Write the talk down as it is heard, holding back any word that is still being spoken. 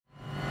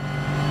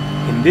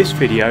In this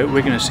video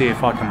we're going to see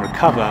if I can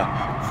recover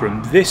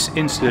from this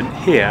incident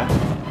here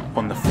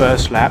on the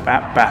first lap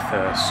at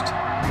Bathurst.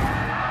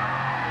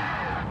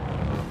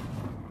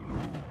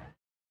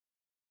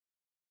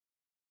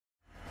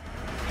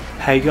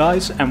 Hey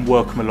guys, and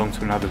welcome along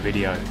to another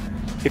video.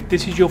 If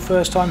this is your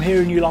first time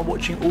here and you like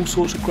watching all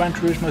sorts of Gran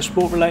Turismo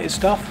sport related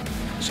stuff,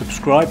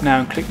 subscribe now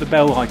and click the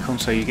bell icon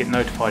so you get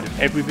notified of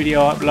every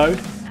video I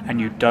upload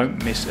and you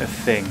don't miss a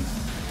thing.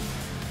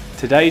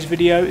 Today's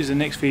video is the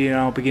next video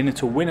I'll begin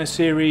into Winner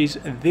series.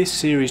 This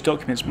series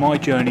documents my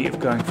journey of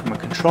going from a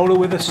controller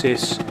with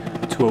assists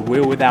to a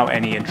wheel without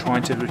any and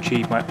trying to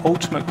achieve my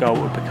ultimate goal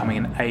of becoming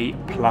an A+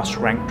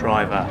 ranked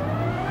driver.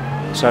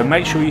 So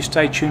make sure you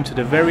stay tuned to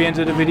the very end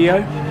of the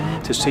video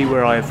to see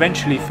where I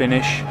eventually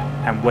finish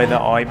and whether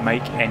I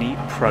make any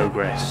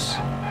progress.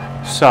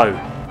 So,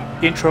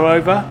 intro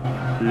over,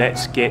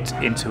 let's get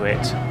into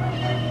it.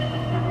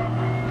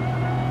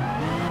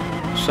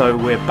 So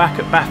we're back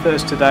at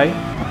Bathurst today.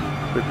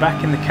 We're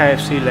back in the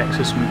KFC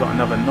Lexus and we've got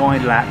another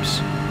 9 laps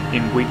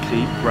in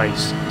weekly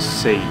race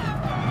C.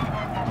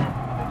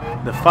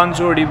 The fun's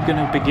already going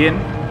to begin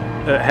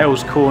at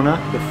Hell's Corner,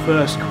 the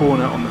first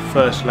corner on the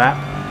first lap,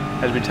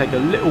 as we take a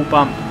little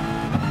bump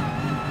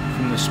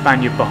from the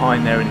Spaniard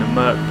behind there in the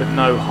Merc, but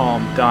no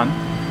harm done.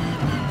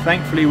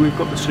 Thankfully we've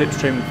got the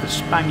slipstream with the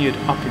Spaniard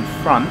up in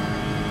front.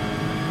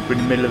 We're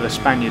in the middle of a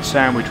Spaniard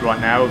sandwich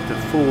right now with the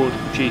Ford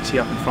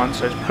GT up in front,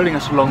 so it's pulling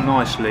us along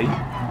nicely.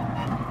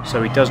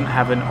 So he doesn't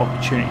have an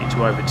opportunity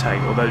to overtake,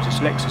 although this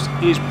Lexus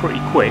is pretty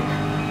quick,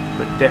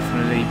 but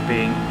definitely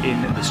being in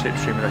the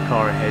slipstream of the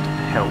car ahead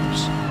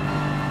helps.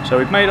 So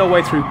we've made our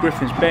way through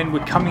Griffin's Bend.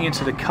 We're coming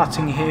into the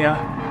cutting here,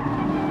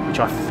 which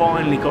I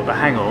finally got the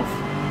hang of,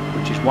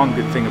 which is one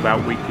good thing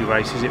about weekly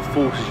races. It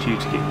forces you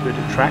to get good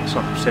at tracks,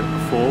 like I've said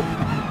before,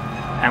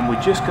 and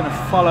we're just going to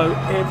follow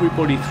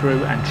everybody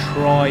through and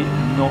try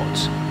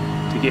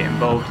not to get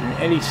involved in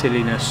any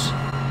silliness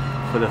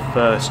for the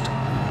first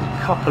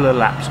couple of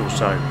laps or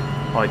so,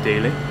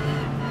 ideally,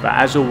 but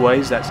as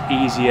always that's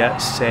easier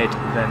said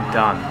than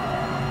done.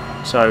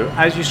 So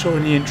as you saw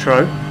in the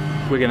intro,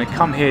 we're going to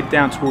come here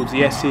down towards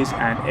the S's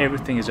and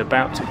everything is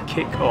about to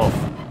kick off.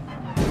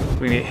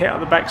 We're going to get hit up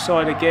the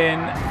backside again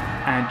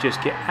and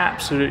just get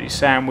absolutely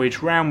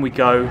sandwiched. Round we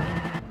go,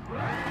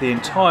 the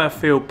entire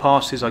field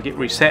passes, I get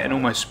reset and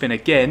almost spin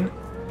again,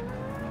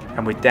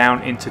 and we're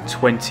down into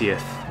 20th.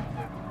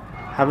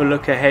 Have a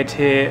look ahead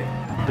here,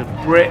 the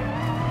Brit,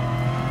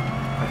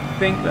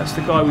 I think that's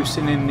the guy we've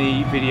seen in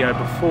the video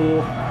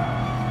before,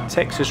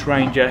 Texas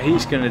Ranger.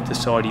 He's going to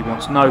decide he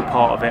wants no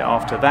part of it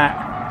after that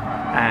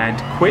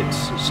and quits.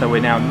 So we're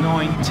now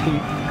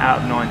 19th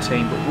out of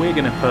 19, but we're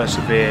going to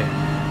persevere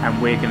and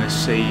we're going to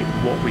see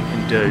what we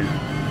can do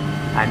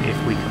and if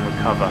we can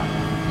recover.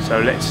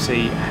 So let's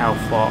see how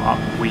far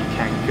up we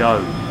can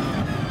go.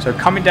 So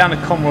coming down the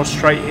Conroe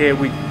straight here,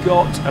 we've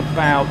got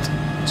about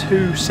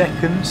 2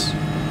 seconds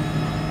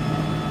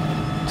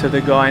to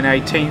the guy in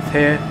 18th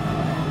here.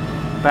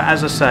 But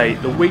as I say,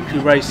 the weekly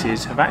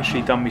races have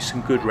actually done me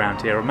some good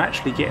round here. I'm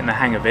actually getting the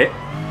hang of it.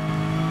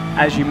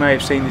 As you may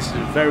have seen, this is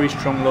a very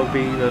strong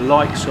lobby. The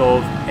likes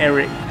of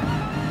Derek,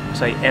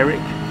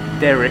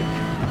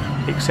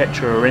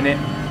 etc. are in it.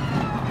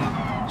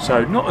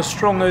 So not as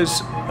strong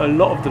as a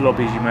lot of the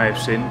lobbies you may have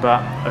seen,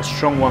 but a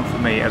strong one for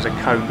me as a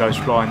cone goes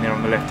flying there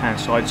on the left hand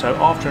side. So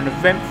after an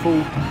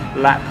eventful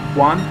lap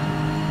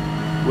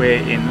 1,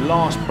 we're in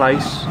last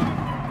place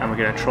and we're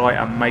going to try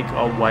and make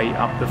our way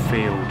up the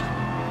field.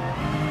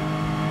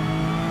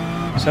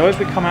 So as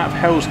we come out of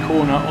Hell's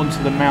Corner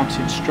onto the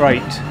mountain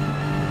straight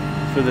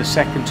for the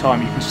second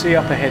time, you can see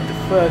up ahead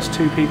the first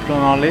 2 people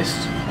on our list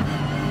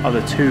are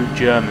the 2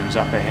 Germans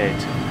up ahead.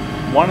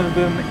 One of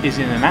them is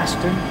in an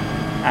Aston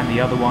and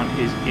the other one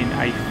is in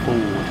a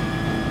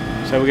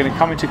Ford. So we're going to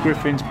come into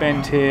Griffin's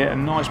Bend here, a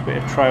nice bit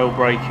of trail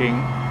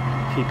braking,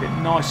 keep it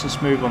nice and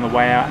smooth on the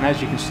way out, and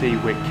as you can see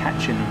we're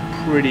catching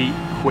them pretty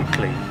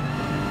quickly.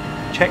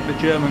 Check the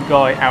German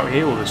guy out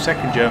here, or the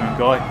second German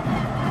guy,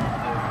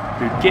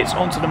 who gets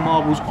onto the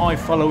marbles. I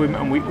follow him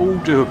and we all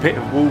do a bit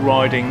of wall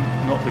riding,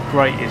 not the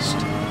greatest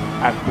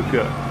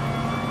advocate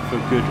for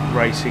good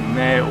racing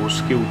there, or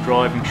skilled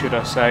driving should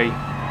I say,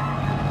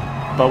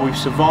 but we've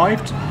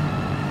survived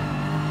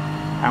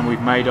and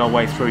we've made our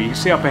way through. You can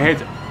see up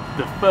ahead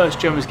the first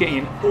German's getting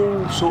in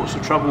all sorts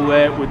of trouble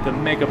there with the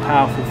mega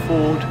powerful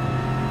Ford.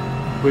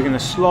 We're going to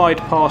slide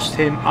past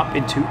him up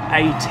into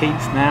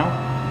 18th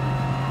now.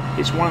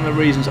 It's one of the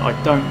reasons I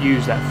don't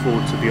use that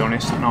Ford, to be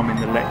honest, and I'm in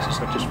the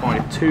Lexus. I just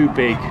find it too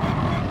big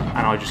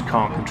and I just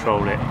can't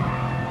control it.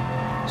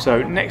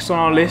 So next on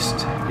our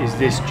list is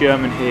this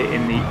German here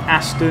in the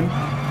Aston.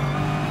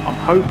 I'm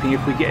hoping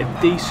if we get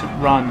a decent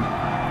run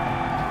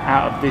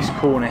out of this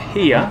corner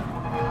here,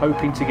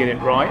 hoping to get it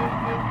right,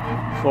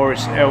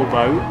 Forest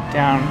Elbow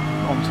down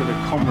onto the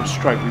Conroe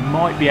straight, we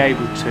might be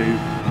able to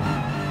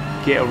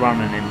get a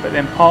run on him. But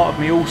then part of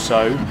me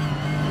also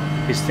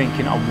is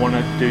thinking I want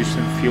to do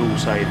some fuel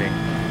saving.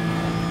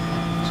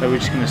 So we're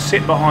just going to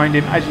sit behind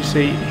him. As you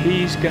see,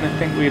 he's going to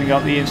think we're going to go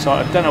up the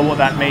inside. I don't know what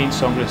that means,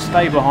 so I'm going to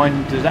stay behind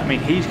him. Does that mean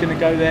he's going to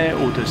go there,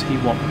 or does he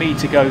want me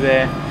to go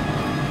there?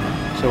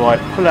 So I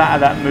pull out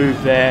of that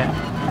move there,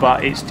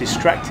 but it's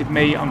distracted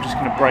me. I'm just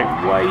going to brake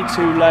way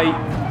too late.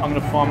 I'm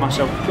going to find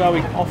myself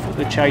going off at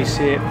the chase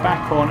here,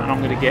 back on, and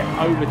I'm going to get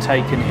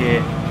overtaken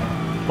here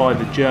by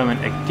the German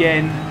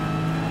again.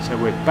 So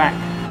we're back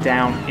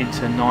down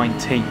into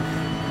 19th.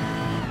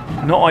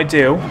 Not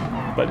ideal,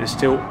 but there's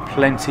still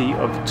plenty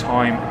of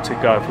time to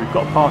go. If we've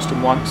got past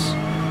them once,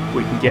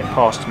 we can get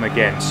past them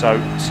again. So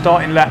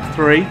starting lap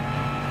 3,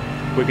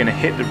 we're going to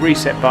hit the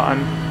reset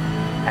button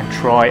and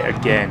try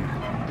again.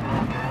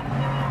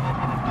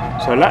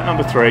 So lap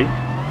number 3,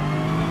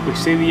 we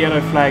see the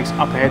yellow flags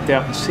up ahead there.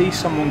 I can see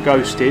someone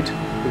ghosted.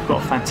 We've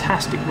got a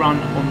fantastic run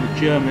on the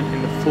German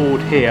in the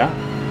Ford here.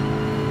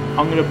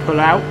 I'm going to pull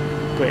out,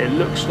 but it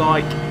looks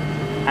like,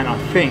 and I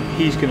think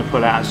he's going to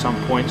pull out at some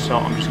point, so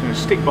I'm just going to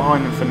stick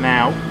behind them for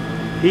now.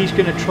 He's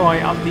going to try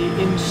up the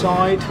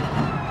inside,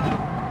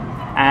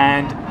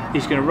 and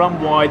he's going to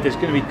run wide. There's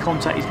going to be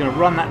contact. He's going to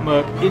run that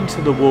Merc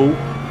into the wall.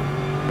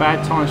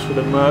 Bad times for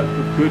the Merc,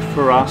 but good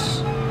for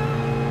us,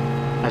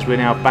 as we're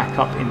now back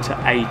up into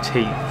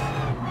 18th.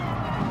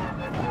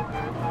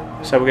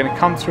 So we're going to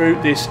come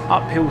through this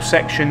uphill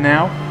section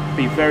now.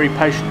 Be very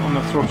patient on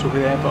the throttle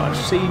there, but I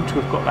seem to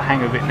have got the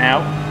hang of it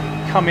now.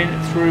 Coming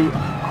through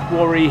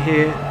Quarry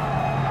here,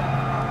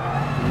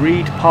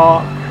 Reed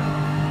Park,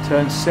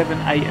 turns 7,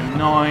 8 and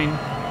 9,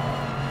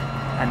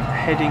 and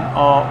heading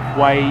our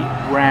way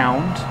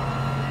round.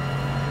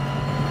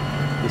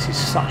 This is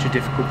such a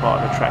difficult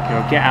part of the track here.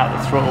 I'll get out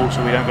the throttle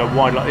so we don't go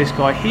wide like this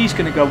guy. He's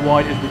going to go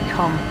wide as we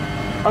come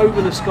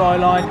over the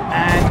skyline,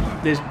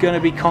 and there's going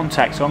to be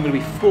contact, so I'm going to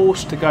be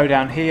forced to go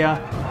down here.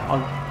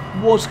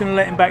 I was going to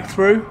let him back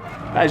through,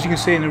 but as you can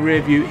see in the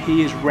rear view,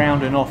 he is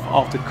rounding off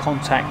after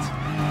contact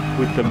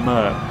with the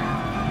Merc.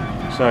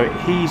 So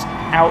he's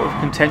out of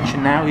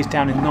contention now. He's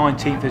down in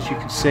 19th, as you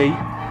can see.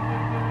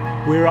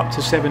 We're up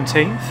to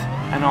 17th,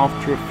 and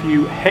after a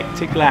few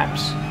hectic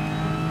laps,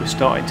 we're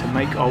starting to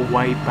make our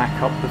way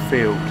back up the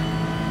field.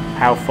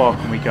 How far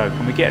can we go?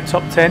 Can we get a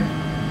top 10?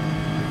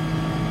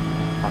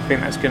 I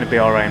think that's going to be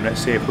our aim. Let's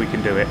see if we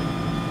can do it.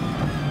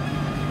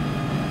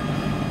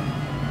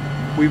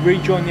 We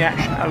rejoin the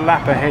action a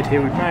lap ahead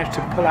here. We've managed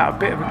to pull out a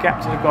bit of a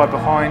gap to the guy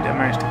behind and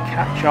managed to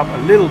catch up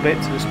a little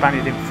bit to the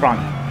Spaniard in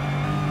front.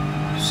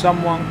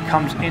 Someone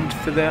comes in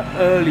for their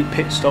early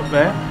pit stop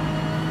there.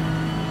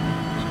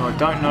 So I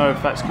don't know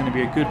if that's going to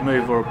be a good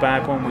move or a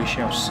bad one. We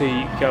shall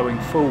see going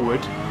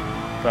forward.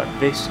 But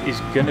this is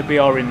going to be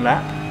our in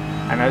lap.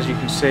 And as you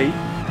can see,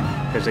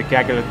 there's a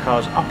gaggle of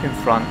cars up in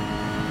front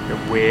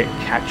that we're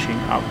catching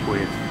up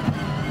with.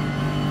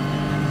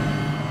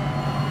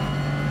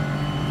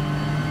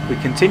 We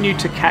continue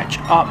to catch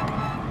up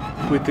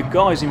with the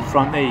guys in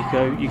front. There you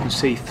go, you can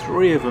see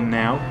 3 of them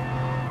now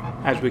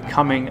as we're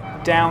coming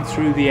down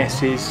through the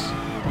S's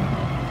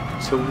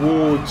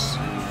towards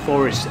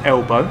Forest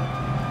Elbow.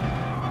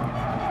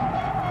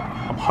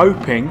 I'm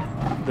hoping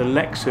the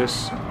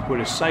Lexus would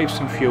have saved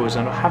some fuel, as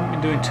I haven't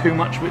been doing too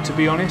much of it, to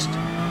be honest.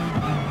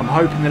 I'm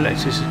hoping the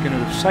Lexus is going to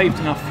have saved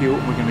enough fuel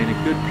and we're going to be in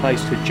a good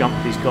place to jump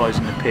these guys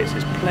in the pits.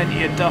 There's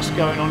plenty of dust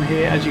going on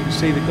here. As you can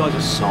see, the guys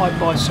are side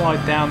by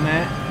side down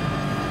there.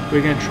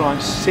 We're going to try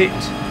and sit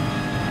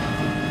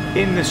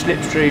in the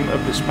slipstream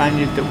of the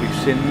Spaniard that we've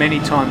seen many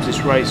times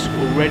this race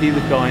already. The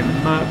guy in the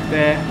Merc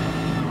there.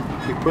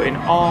 We put in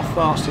our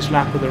fastest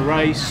lap of the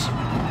race.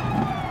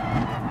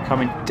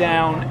 Coming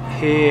down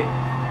here,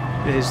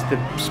 there's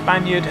the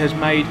Spaniard has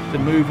made the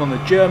move on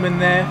the German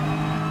there.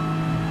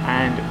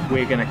 And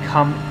we're going to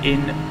come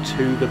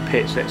into the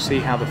pits. Let's see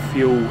how the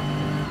fuel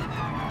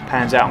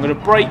pans out. I'm going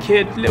to brake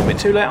here a little bit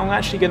too late. I'm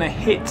actually going to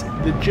hit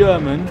the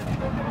German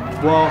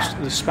whilst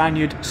the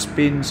Spaniard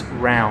spins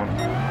round.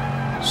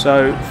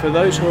 So for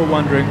those who are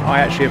wondering, I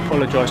actually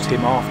apologised to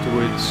him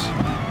afterwards.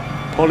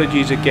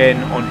 Apologies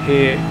again on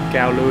here,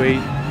 Gao Louis.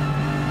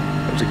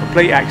 It was a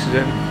complete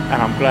accident,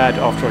 and I'm glad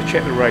after I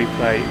checked the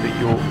replay that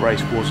your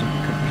race wasn't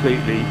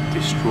completely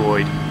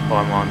destroyed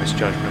by my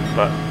misjudgment.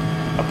 But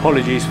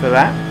apologies for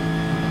that.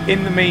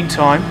 In the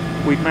meantime,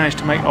 we've managed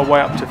to make our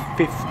way up to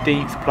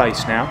 15th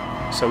place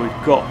now. So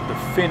we've got the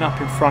Finn up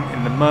in front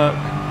in the Merc.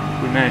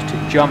 We managed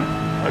to jump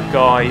a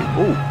guy.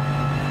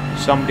 Oh,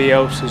 somebody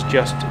else has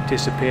just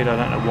disappeared. I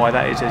don't know why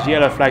that is. There's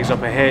yellow flags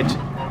up ahead.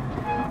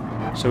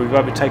 So we've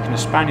overtaken a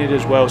Spaniard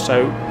as well.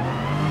 So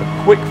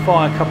a quick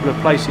fire couple of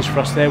places for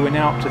us there. We're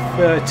now up to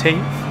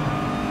 13th.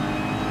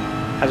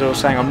 As I was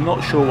saying, I'm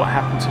not sure what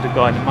happened to the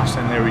guy in the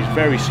Mustang there. He's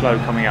very slow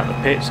coming out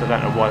the pits. I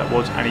don't know why that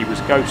was. And he was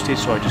ghosted,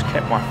 so I just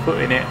kept my foot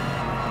in it.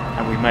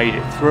 And we made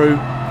it through.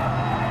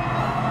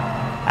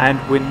 And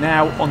we're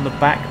now on the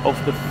back of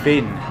the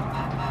Finn.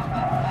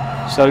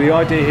 So the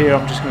idea here,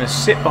 I'm just going to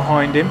sit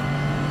behind him.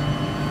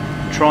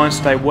 Try and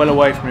stay well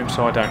away from him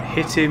so I don't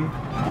hit him.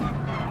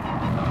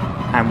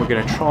 And we're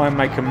going to try and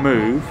make a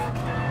move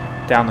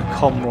down the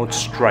Comrade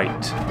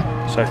Straight.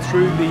 So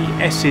through the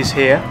S's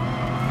here,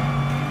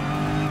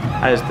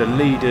 as the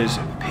leaders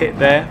pit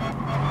there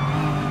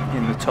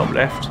in the top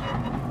left,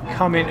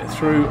 come in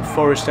through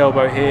Forest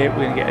Elbow here.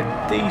 We're going to get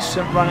a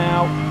decent run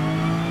out.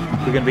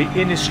 We're going to be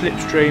in his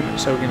slipstream,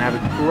 so we're going to have a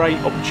great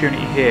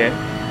opportunity here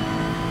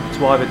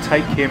to either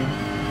take him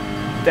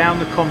down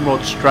the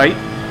Conrod straight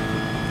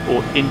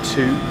or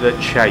into the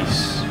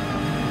chase.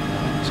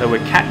 So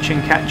we're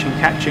catching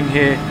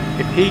here.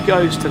 If he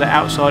goes to the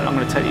outside, I'm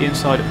going to take the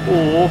inside,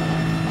 or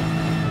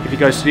if he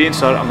goes to the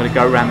inside, I'm going to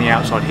go around the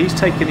outside. He's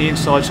taking the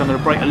inside, so I'm going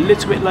to brake a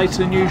little bit later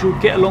than usual,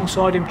 get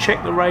alongside him,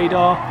 check the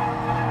radar,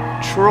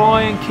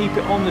 try and keep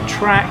it on the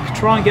track,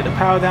 try and get the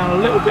power down,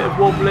 a little bit of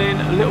wobbling,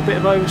 a little bit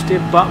of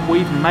oversteer, but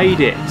we've made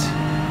it.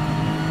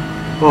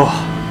 Oh,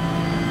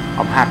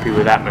 I'm happy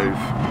with that move.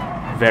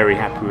 Very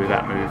happy with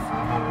that move.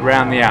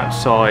 Round the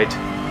outside,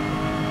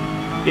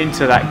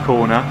 into that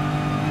corner.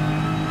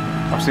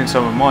 I've seen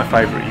some of my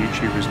favourite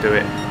YouTubers do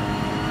it,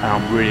 and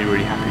I'm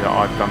really happy that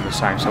I've done the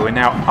same. So we're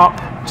now up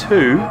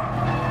to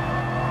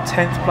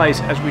 10th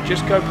place as we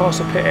just go past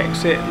the pit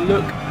exit.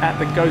 Look at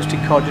the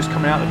ghosted car just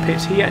coming out of the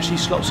pits. He actually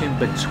slots in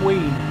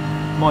between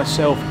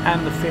myself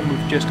and the Finn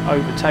we've just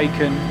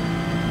overtaken,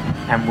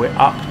 and we're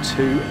up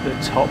to the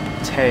top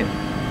 10.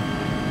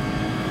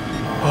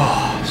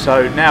 Oh,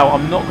 so now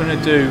I'm not going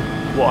to do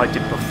what I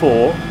did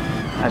before,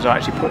 as I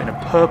actually put in a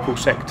purple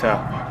sector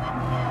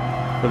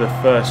for the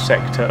first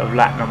sector of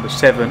lap number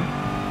 7.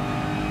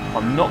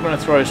 I'm not going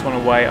to throw this one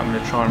away. I'm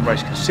going to try and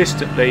race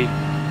consistently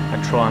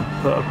and try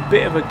and put a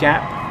bit of a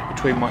gap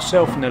between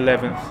myself and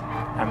 11th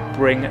and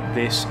bring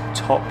this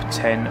top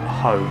 10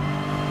 home.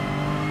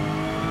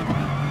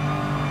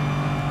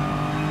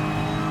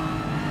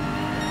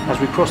 As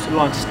we cross the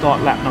line to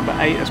start lap number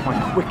 8, that's my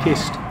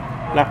quickest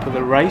lap of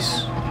the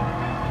race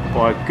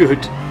by a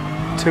good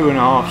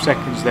 2.5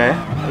 seconds there,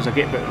 as I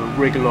get a bit of a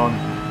wriggle on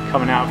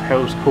coming out of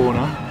Hell's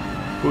Corner.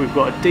 But we've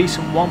got a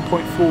decent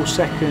 1.4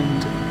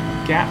 second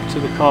gap to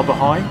the car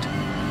behind.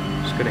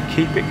 Just going to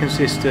keep it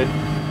consistent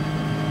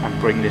and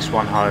bring this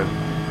one home.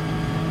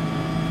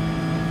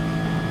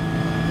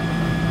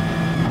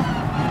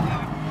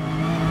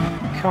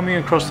 Coming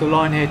across the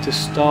line here to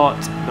start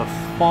the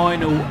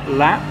final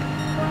lap.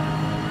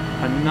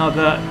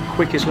 Another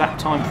quickest lap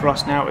time for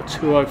us now at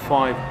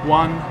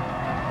 2:05.1.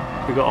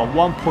 We've got a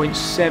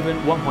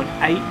 1.7,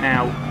 1.8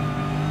 now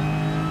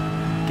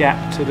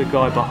gap to the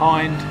guy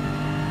behind.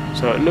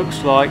 So it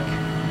looks like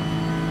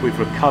we've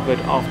recovered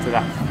after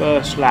that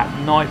first lap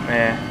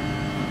nightmare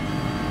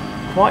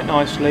quite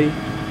nicely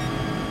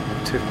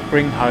to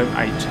bring home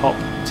a top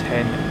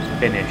 10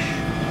 finish.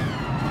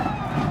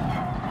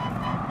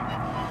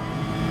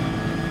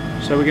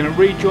 So we're going to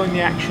rejoin the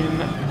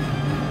action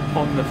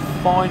on the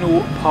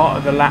final part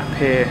of the lap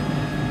here,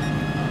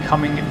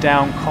 coming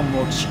down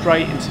Conrod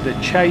straight into the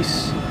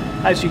chase.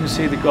 As you can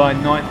see, the guy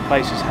in 9th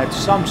place has had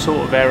some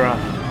sort of error.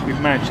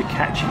 We've managed to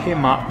catch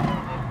him up,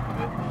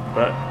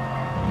 but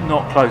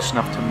not close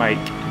enough to make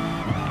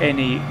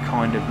any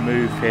kind of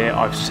move here.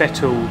 I've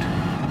settled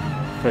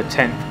for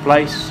 10th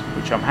place,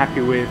 which I'm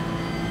happy with.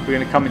 We're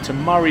going to come into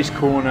Murray's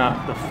corner,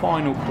 the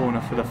final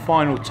corner for the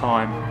final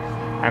time,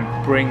 and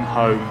bring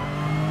home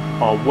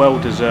our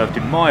well-deserved,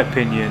 in my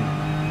opinion,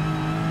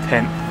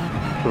 10th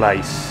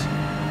place.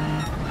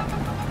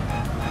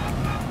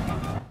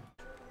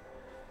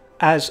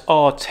 As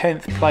our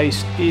 10th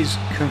place is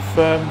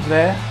confirmed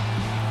there.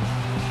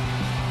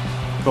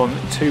 Gone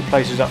 2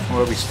 places up from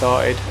where we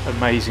started,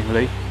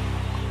 amazingly.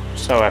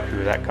 So happy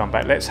with that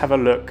comeback. Let's have a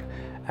look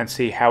and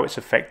see how it's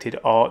affected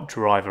our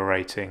driver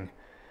rating.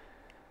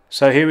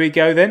 So here we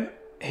go then.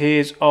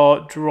 Here's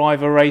our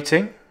driver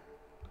rating.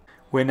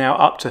 We're now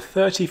up to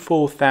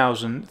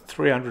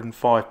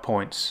 34,305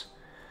 points.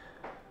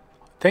 I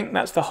think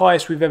that's the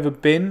highest we've ever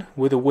been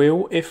with a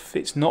wheel. If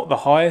it's not the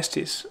highest,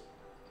 it's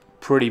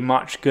pretty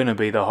much going to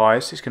be the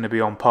highest. It's going to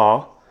be on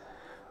par.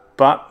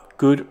 But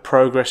good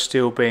progress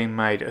still being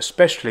made,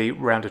 especially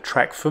around a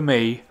track for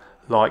me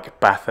like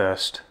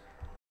Bathurst.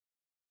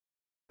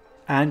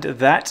 And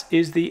that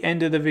is the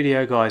end of the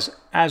video, guys.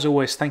 As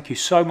always, thank you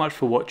so much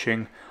for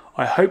watching.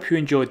 I hope you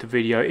enjoyed the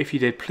video. If you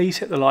did, please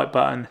hit the like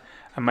button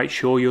and make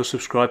sure you're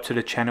subscribed to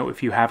the channel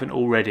if you haven't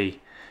already.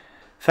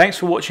 Thanks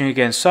for watching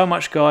again so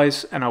much,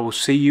 guys, and I will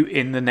see you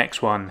in the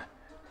next one.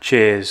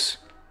 Cheers.